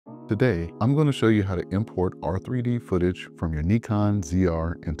Today, I'm going to show you how to import R3D footage from your Nikon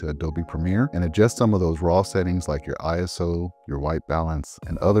ZR into Adobe Premiere and adjust some of those raw settings like your ISO, your white balance,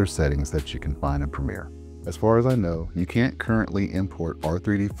 and other settings that you can find in Premiere. As far as I know, you can't currently import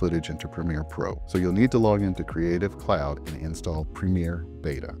R3D footage into Premiere Pro, so you'll need to log into Creative Cloud and install Premiere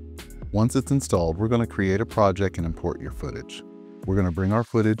Beta. Once it's installed, we're going to create a project and import your footage. We're going to bring our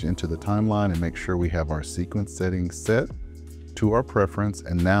footage into the timeline and make sure we have our sequence settings set to our preference,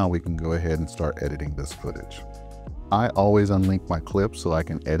 and now we can go ahead and start editing this footage. I always unlink my clips so I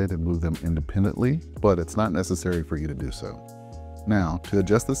can edit and move them independently, but it's not necessary for you to do so. Now, to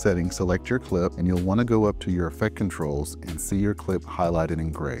adjust the settings, select your clip and you'll want to go up to your effect controls and see your clip highlighted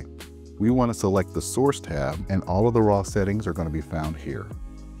in gray. We want to select the source tab, and all of the raw settings are going to be found here.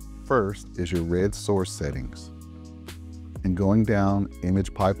 First is your red source settings, and going down,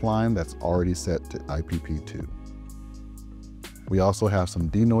 image pipeline that's already set to IPP2. We also have some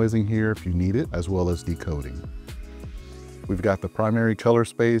denoising here if you need it, as well as decoding. We've got the primary color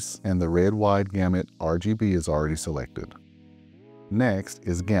space, and the red wide gamut RGB is already selected. Next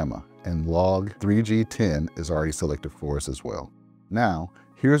is gamma, and log 3G10 is already selected for us as well. Now,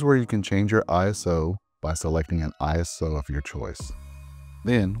 here's where you can change your ISO by selecting an ISO of your choice.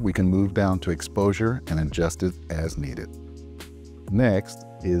 Then we can move down to exposure and adjust it as needed. Next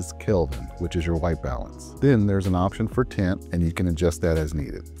is Kelvin, which is your white balance. Then there's an option for tint, and you can adjust that as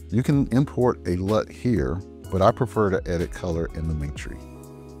needed. You can import a LUT here, but I prefer to edit color in the link tree.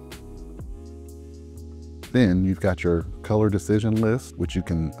 Then you've got your color decision list, which you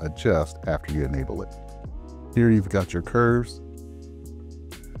can adjust after you enable it. Here you've got your curves,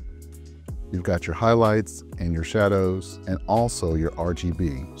 you've got your highlights and your shadows, and also your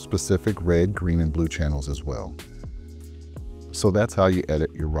RGB, specific red, green, and blue channels as well. So that's how you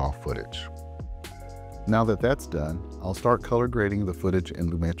edit your raw footage. Now that that's done, I'll start color grading the footage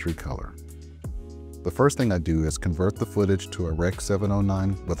in Lumetri color. The first thing I do is convert the footage to a Rec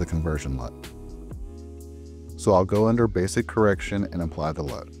 709 with a conversion LUT. So I'll go under basic correction and apply the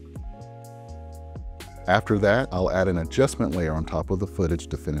LUT. After that, I'll add an adjustment layer on top of the footage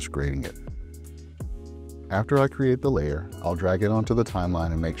to finish grading it. After I create the layer, I'll drag it onto the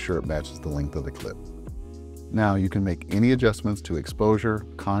timeline and make sure it matches the length of the clip. Now you can make any adjustments to exposure,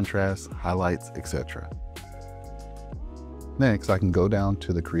 contrast, highlights, etc. Next, I can go down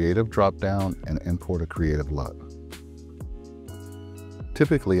to the Creative drop-down and import a Creative LUT.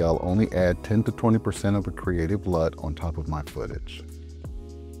 Typically, I'll only add 10 to 20% of a Creative LUT on top of my footage.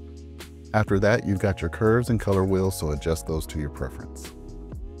 After that, you've got your curves and color wheels, so adjust those to your preference.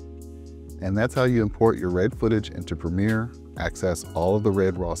 And that's how you import your RED footage into Premiere, access all of the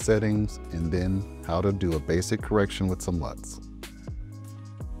RED raw settings, and then how to do a basic correction with some LUTs.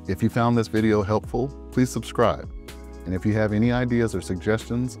 If you found this video helpful, please subscribe. And if you have any ideas or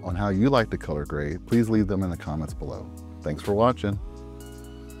suggestions on how you like to color grade, please leave them in the comments below. Thanks for watching.